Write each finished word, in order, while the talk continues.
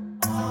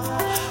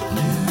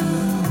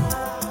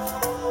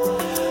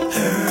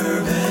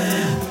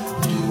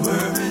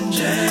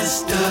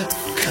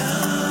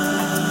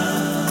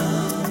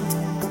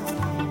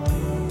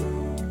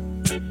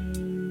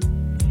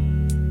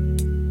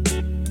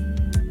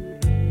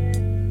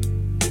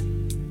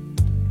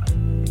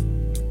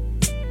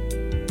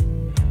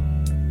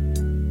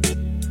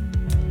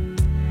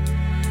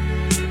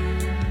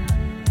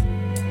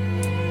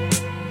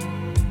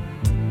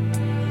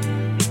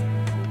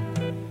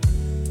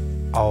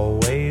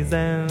Always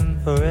and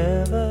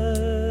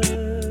forever,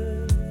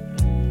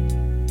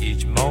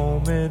 each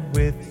moment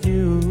with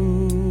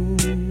you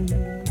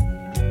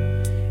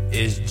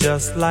is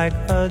just like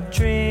a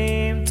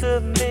dream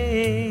to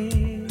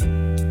me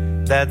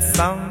that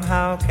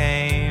somehow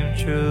came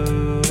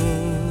true.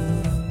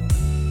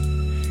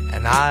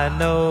 And I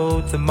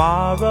know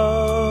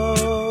tomorrow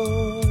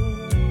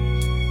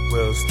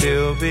will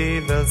still be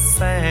the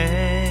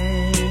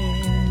same,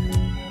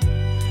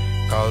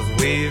 'cause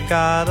we've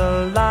got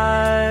a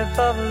life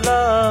of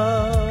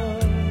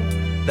love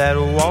that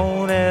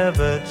won't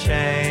ever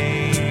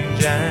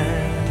change.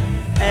 And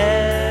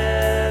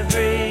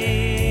every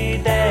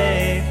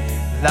day,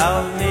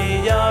 love me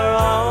your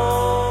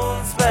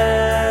own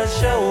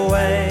special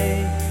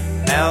way,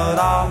 melt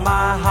all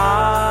my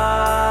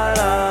heart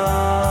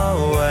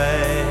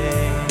away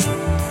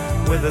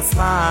with a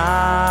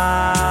smile.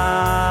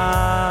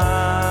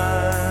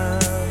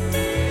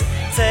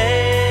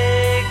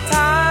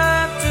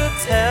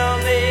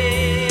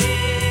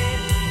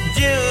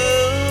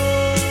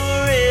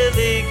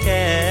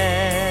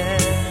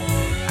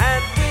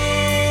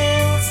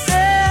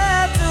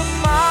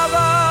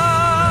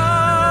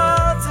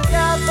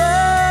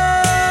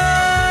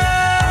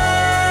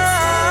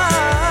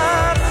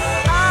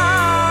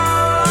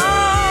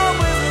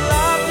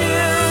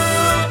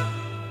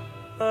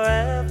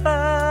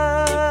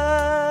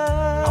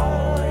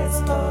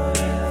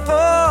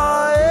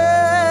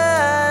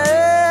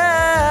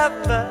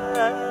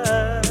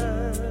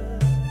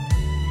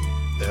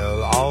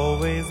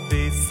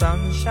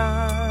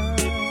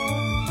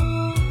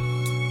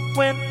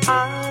 When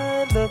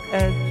I look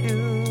at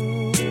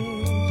you,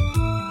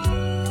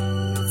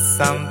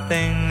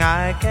 something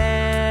I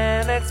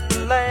can't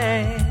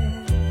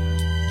explain,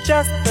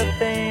 just the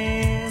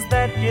things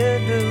that you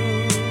do.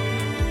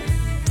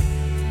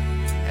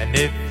 And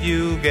if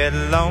you get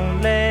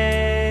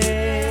lonely,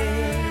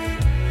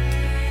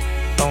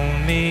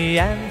 phone me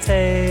and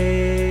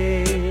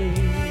take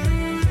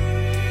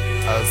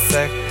a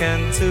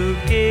second to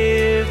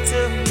give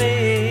to me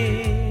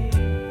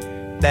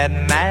that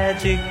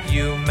magic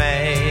you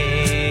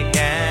make.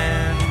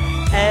 And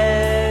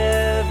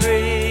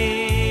every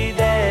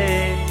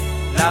day,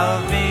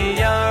 love me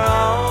your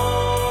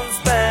own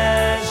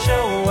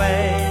special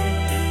way,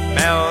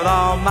 melt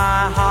all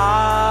my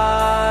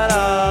heart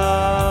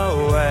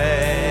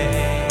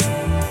away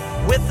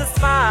with a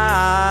smile.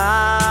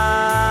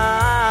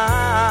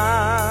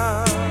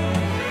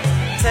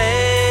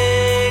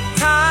 Take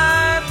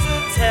time to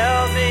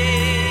tell me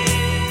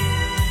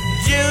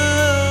you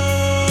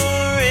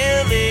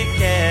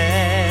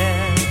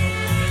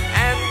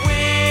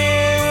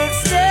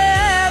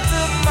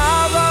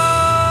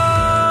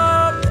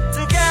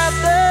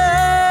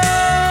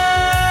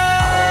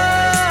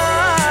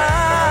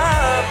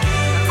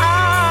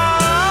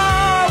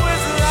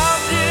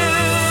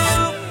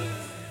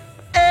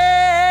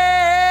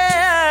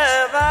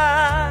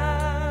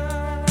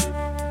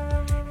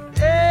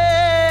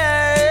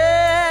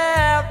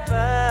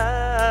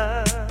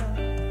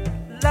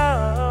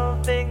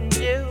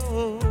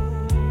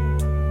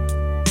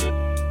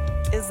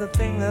the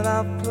thing that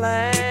I've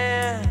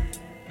planned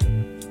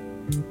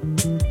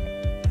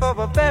for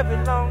a very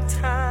long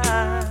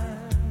time.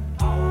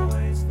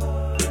 Always,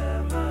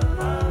 forever,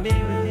 me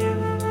with you,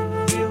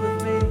 you with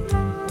me,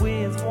 we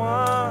as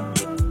one.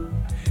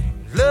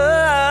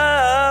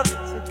 Love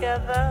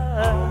together.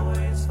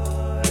 Always,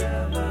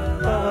 forever,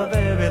 for a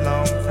very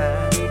long time.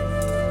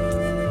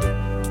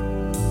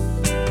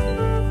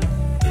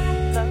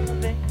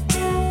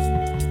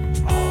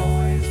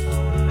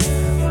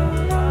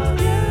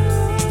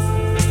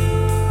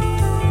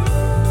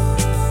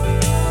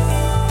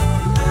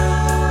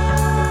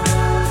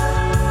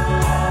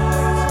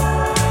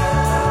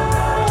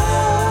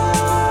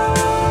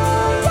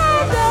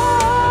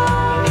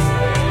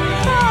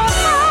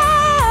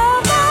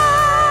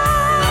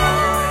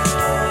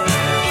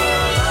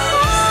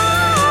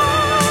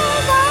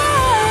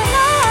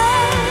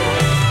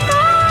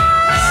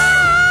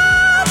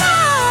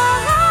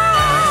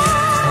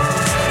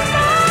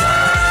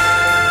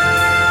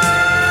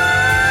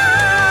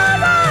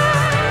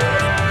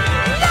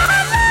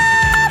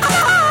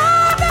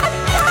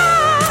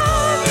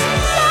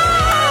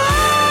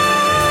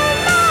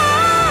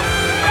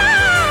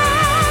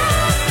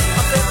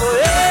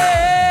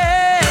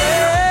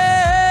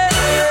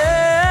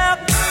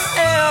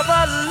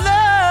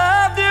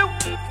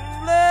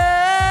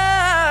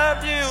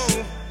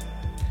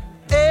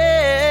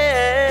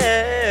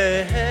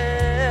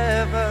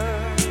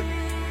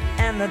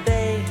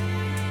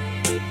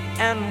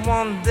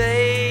 one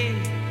day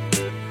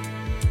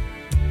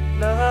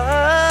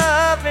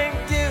loving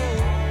you.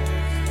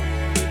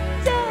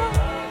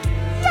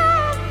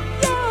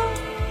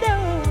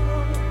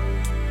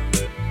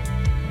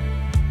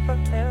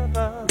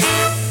 Forever,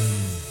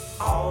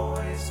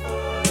 always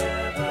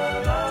forever,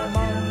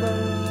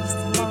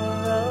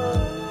 tomorrow,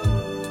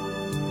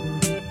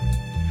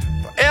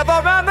 forever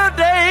and a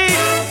day,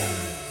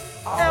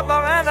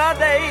 ever and a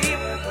day.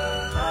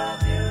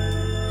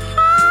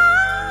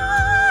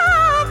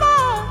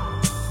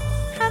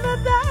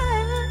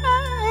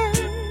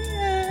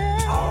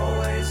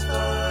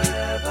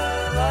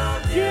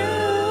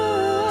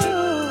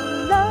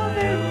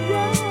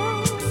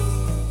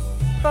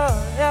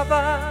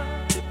 Forever,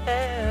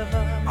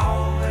 ever,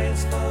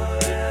 always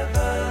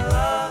forever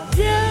love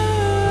you.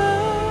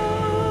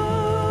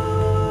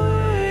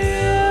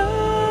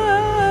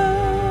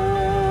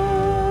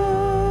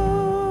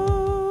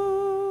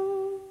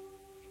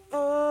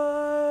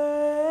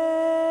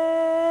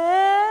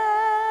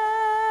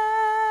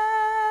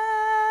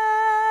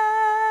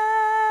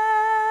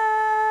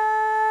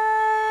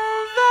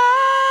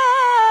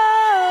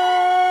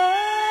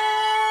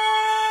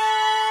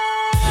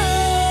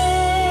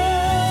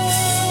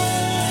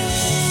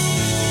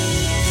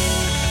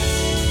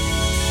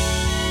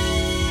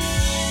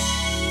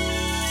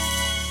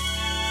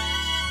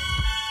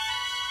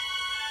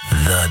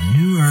 The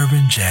New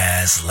Urban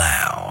Jazz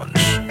Lounge.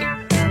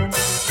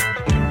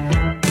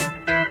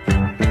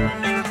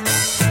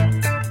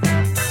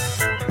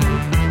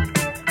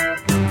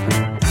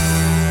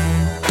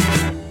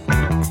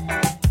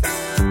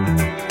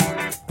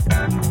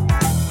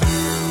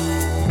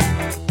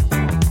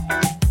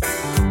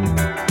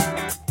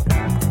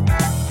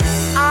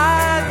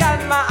 I got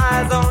my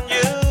eyes on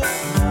you,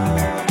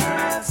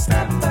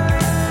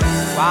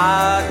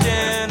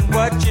 watching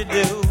what you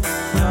do.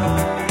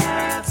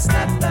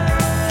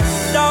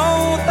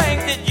 Don't think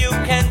that you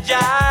can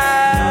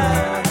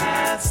jive,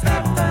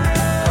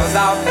 'cause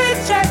I'll be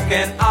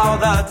checking all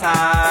the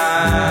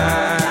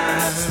time.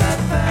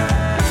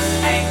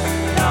 Ain't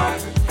no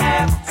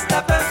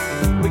half-stepping,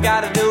 we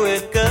gotta do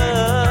it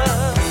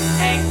good.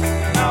 Ain't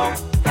no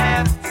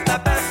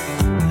half-stepping,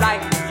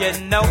 like you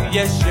know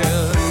you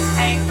should.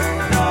 Ain't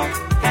no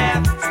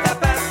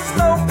half-stepping,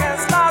 smoke and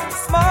stop the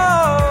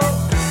smoke.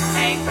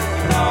 Ain't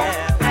no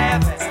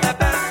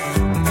half-stepping,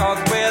 'cause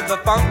we're the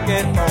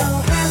funky folk.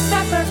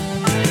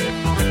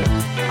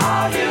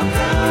 Are you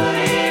good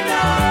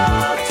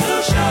enough to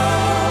show?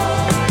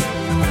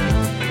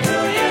 Do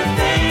you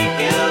think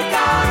you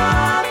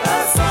got the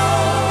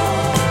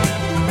soul?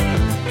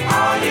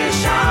 Are you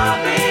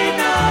sharp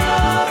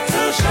enough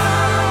to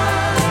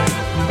shine?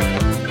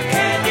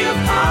 Can you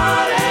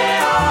party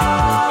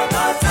all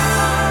the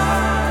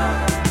time?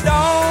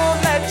 Don't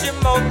let your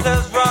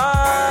motors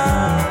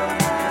run.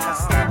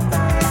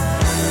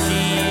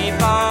 Keep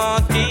on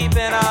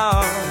keeping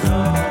on.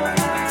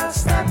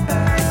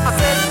 I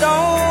said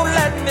don't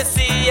let me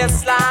see you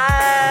slide.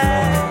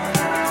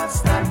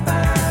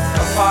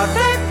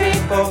 Party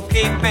people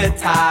keep it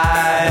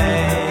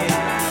tight.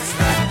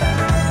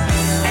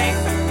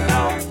 Ain't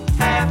no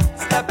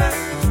half-stepping,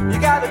 you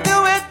gotta do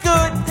it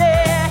good,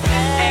 yeah.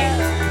 Ain't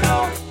no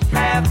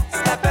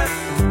half-stepping,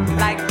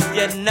 like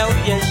you know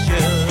you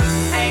should.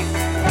 Ain't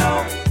no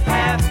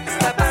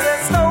half-stepping, I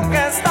said smoke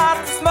and stop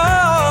the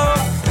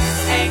smoke.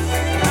 Ain't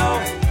no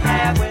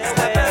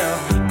half-stepping,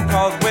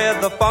 'cause we're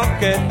the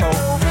funky folk.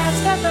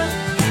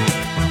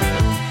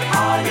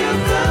 Are you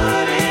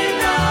good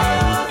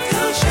enough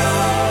to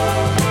show?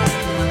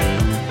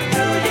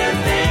 Do you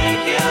think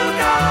you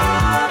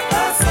got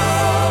the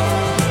soul?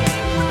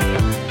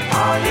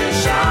 Are you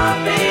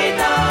sharp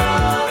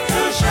enough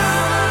to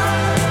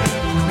shine?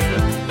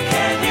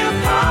 Can you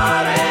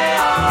party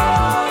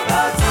all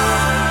the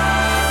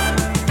time?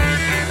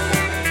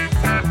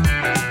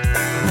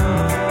 No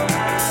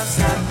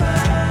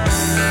half-stepping,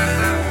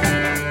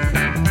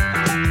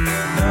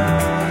 no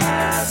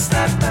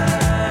half-stepping.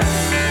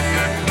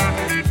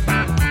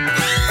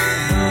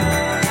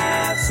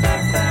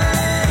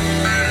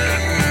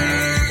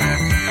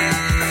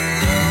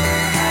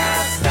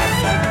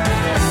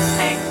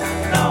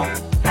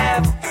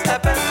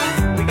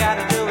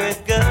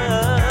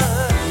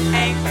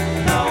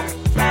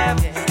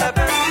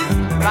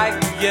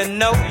 You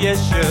know you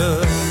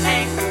should.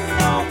 Ain't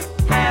no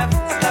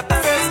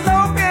half-stepping,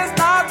 smoke is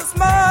not the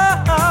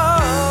smoke.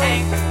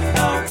 Ain't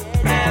no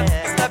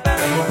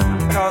half-stepping,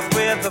 'cause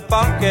we're the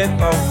funky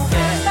folk.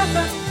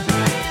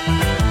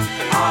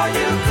 Are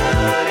you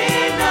good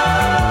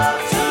enough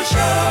to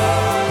show?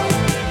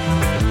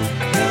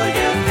 Do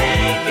you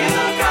think you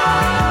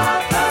got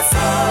the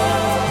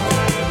soul?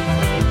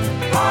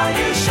 Are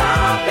you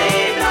sharp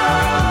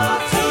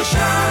enough to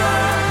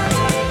shine?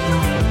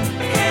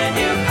 Can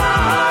you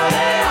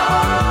party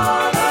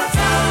all the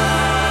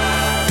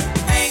time?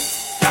 Ain't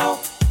no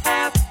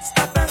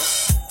half-stepping,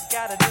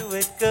 gotta do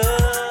it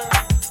good.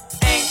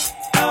 Ain't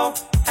no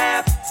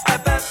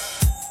half-stepping,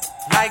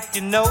 like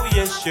you know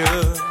you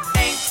should.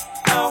 Ain't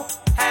no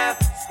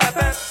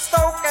half-stepping,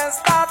 smoke and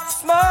stop the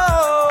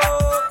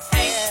smoke.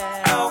 Ain't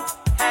no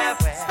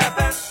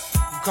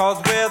 'cause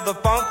we're the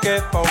funky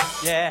folk,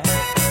 yeah.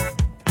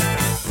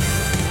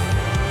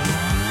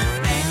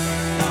 Ain't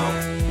no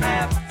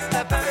half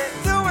stepping,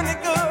 doing it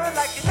good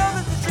like you know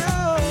that you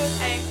should.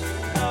 Ain't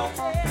no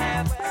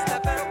half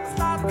stepping,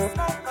 start to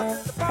smoke 'cause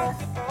it's the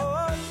funky folk.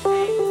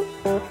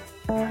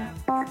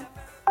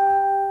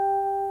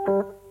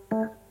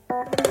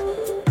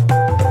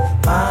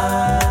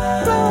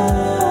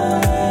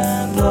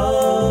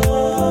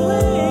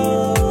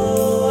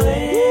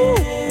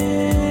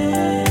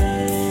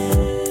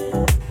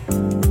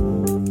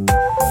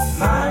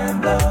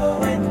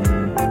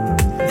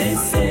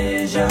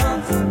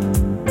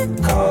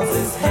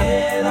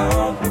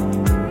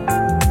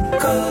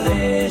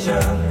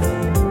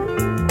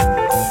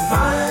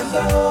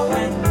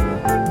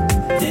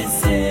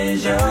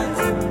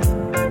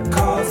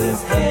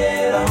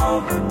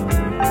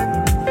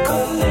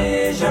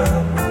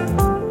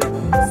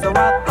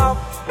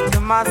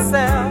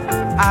 Myself,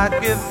 I'd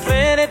give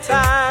plenty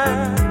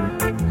time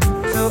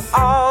to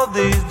all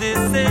these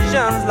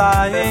decisions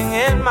lying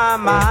in my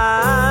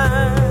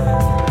mind.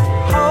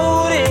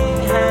 Holding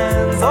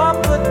hands or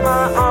put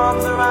my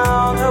arms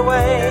around her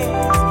waist,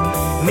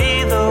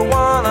 neither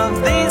one of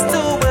these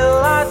two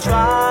will I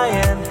try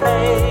and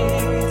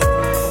haste.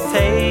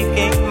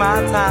 Taking my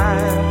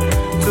time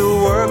to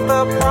work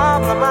the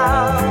problem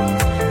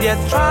out, yet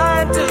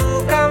trying to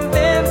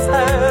convince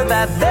her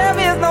that there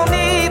is no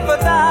need for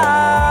doubt.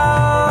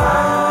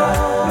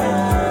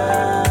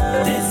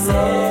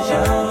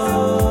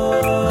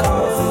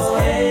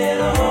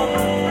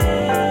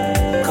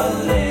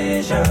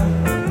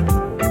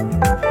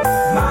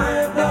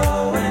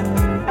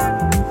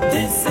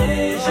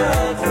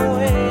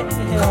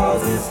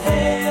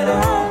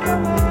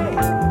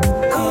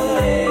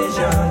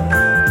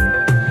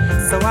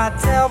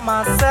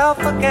 Myself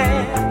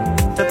again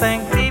to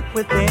think deep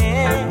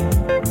within,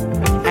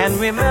 and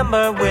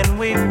remember when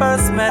we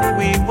first met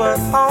we were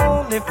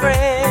only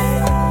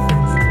friends.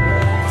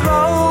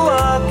 Throw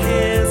a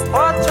kiss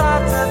or try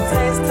to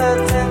taste her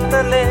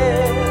tender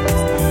lips.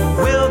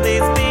 Will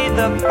these be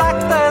the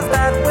factors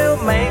that will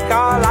make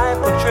our life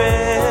a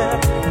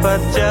trip? But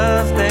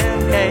just in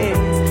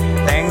case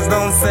things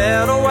don't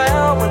settle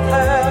well with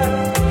her,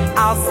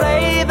 I'll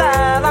say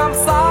that I'm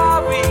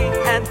sorry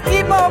and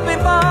keep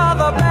hoping for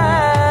the best.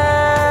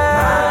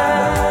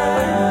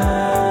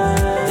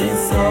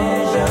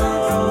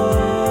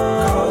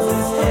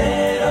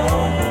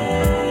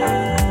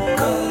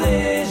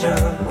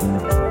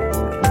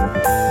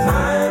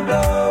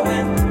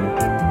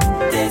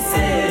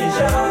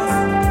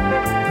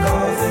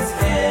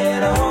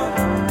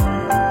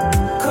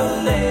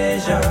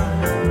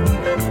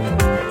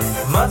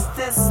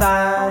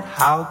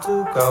 How to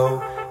go?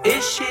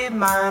 Is she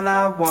mine?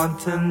 I want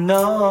to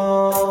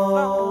know.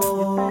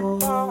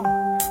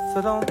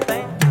 So don't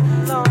think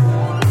long.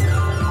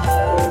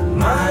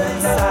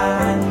 Mine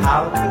side,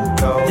 how to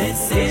go? Is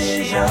she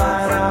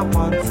mine? I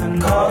want to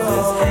know. 'Cause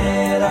it's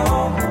head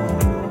on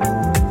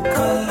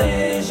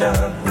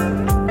collision.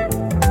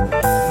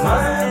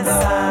 Mine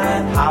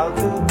side, how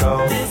to go?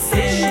 Is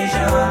she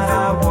mine?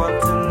 I want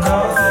to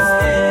know. 'Cause it's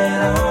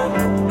head on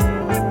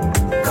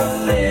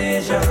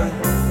collision.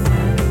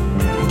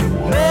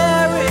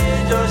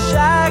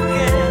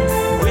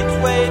 Which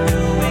way do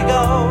we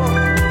go?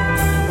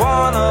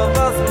 One of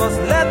us must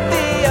let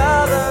the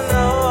other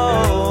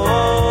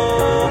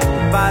know.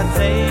 By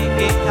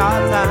taking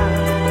our time,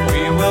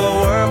 we will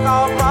work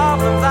our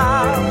problems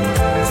out.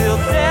 Till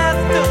death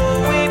do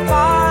we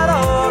part,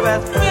 or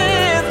as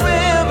friends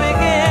we'll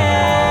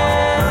begin.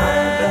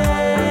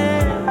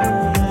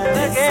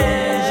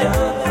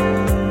 Decision,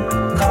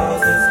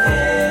 'cause it's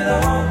head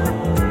on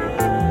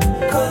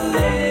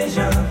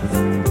collision.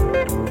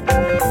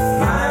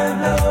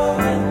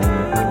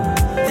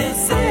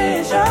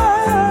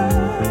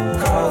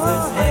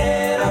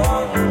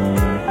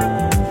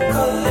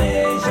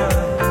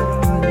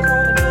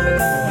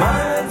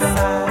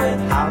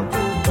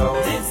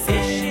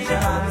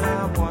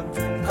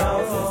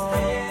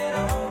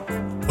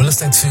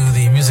 Listening to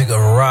the music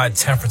of Rod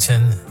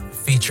Temperton,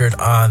 featured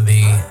on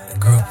the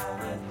group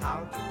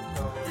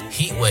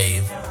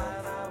Heatwave,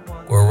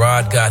 where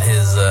Rod got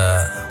his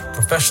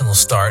professional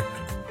start.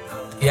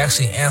 He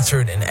actually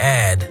answered an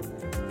ad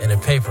in a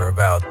paper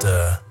about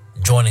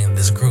joining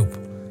this group.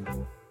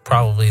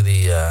 Probably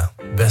the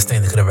best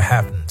thing that could ever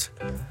happen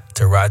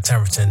to Rod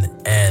Temperton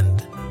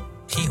and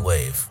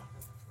Heatwave.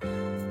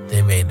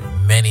 They made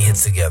many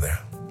hits together.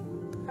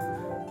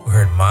 We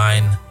heard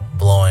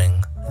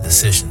Mind-Blowing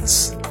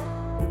Decisions.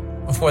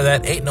 Before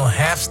that, Ain't No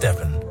Half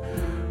Steppin'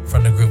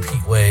 from the group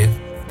Heatwave.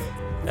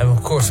 And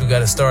of course, we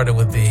got it started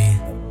with the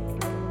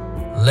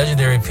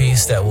legendary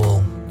piece that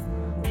will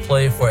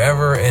play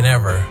forever and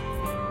ever,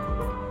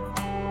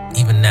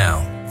 even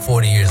now,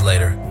 40 years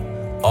later,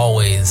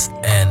 always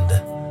and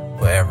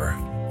forever.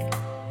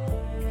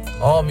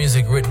 All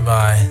music written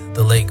by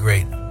the late,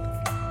 great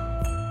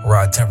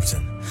Rod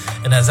Temperton.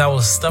 And as I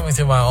was thumbing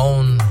through my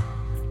own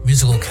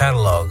musical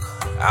catalog,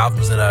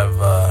 albums that I've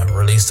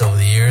released over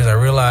the years, I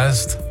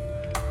realized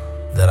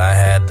that I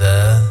had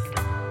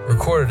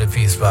recorded recorded a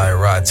piece by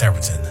Rod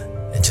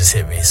Temperton. It just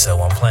hit me,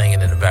 so I'm playing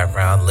it in the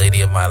background.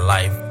 Lady of My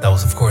Life. That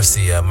was, of course,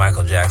 the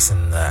Michael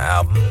Jackson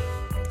album,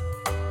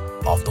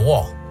 Off the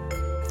Wall.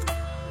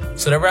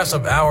 So that wraps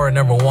up hour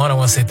number 1. I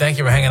want to say thank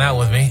you for hanging out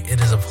with me.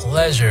 It is a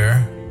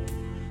pleasure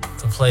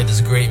to play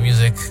this great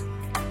music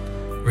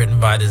written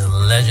by this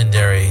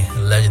legendary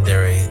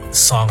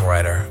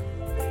songwriter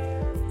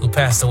who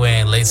passed away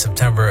in late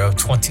September of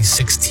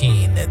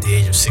 2016 at the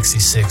age of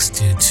 66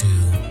 due to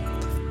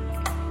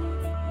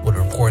what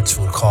reports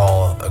would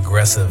call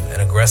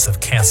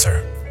aggressive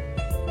cancer.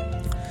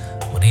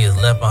 But he has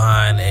left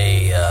behind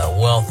a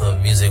wealth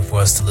of music for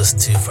us to listen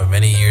to for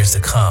many years to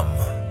come.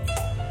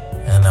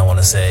 And I want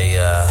to say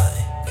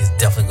he's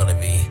definitely going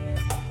to be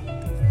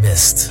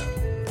missed.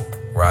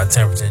 Rod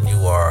Temperton,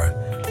 you are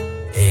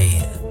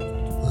a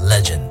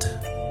legend.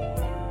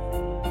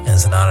 And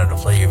it's an honor to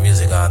play your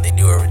music on the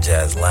New Urban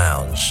Jazz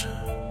Lounge.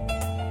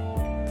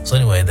 So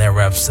anyway, that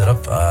wraps it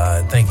up.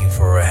 Thank you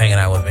for hanging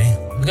out with me.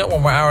 We got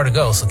one more hour to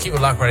go, so keep it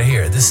locked right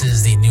here. This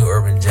is the New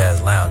Urban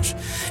Jazz Lounge.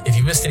 If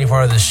you missed any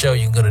part of this show,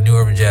 you can go to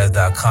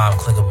newurbanjazz.com,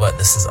 click a button.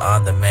 This is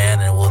on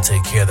demand, and we'll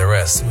take care of the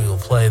rest. We will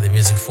play the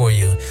music for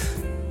you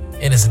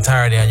in its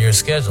entirety on your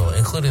schedule,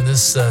 including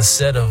this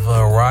set of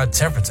Rod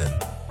Temperton.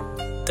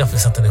 Definitely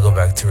something to go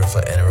back to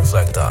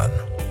reflect on.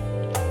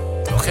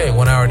 Okay,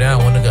 1 hour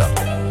down, 1 to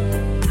go.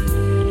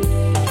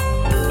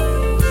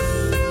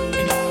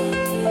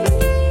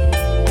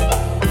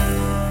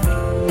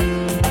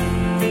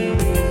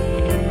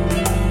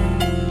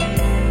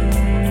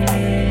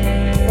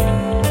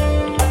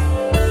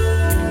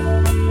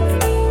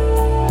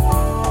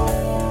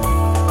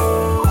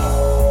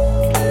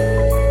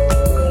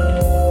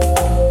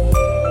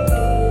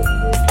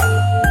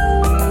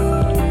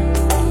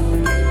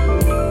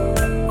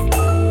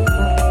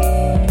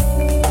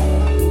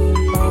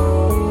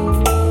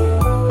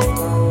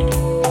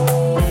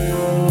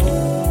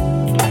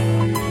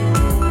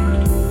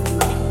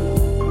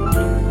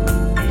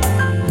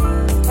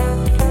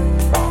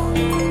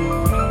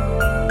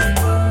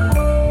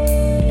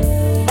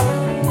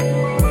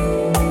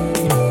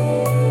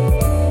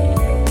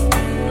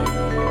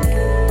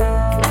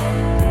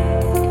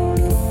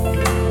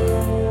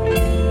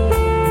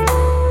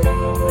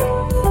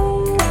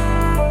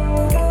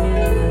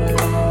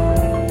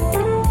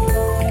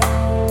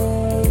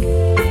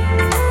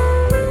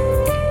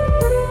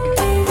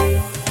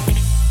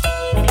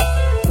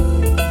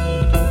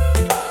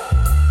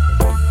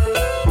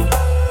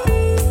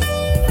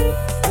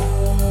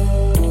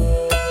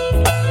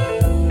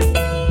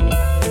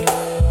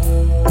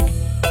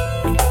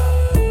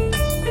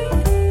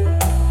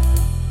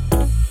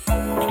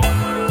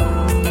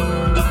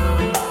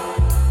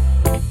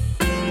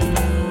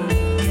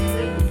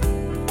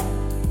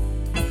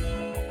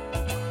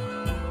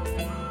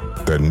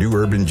 The New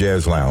Urban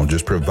Jazz Lounge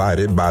is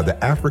provided by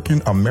the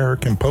African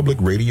American Public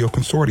Radio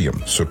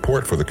Consortium.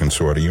 Support for the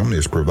consortium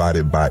is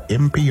provided by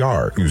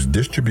NPR, whose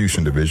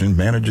distribution division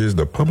manages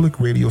the public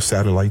radio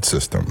satellite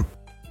system.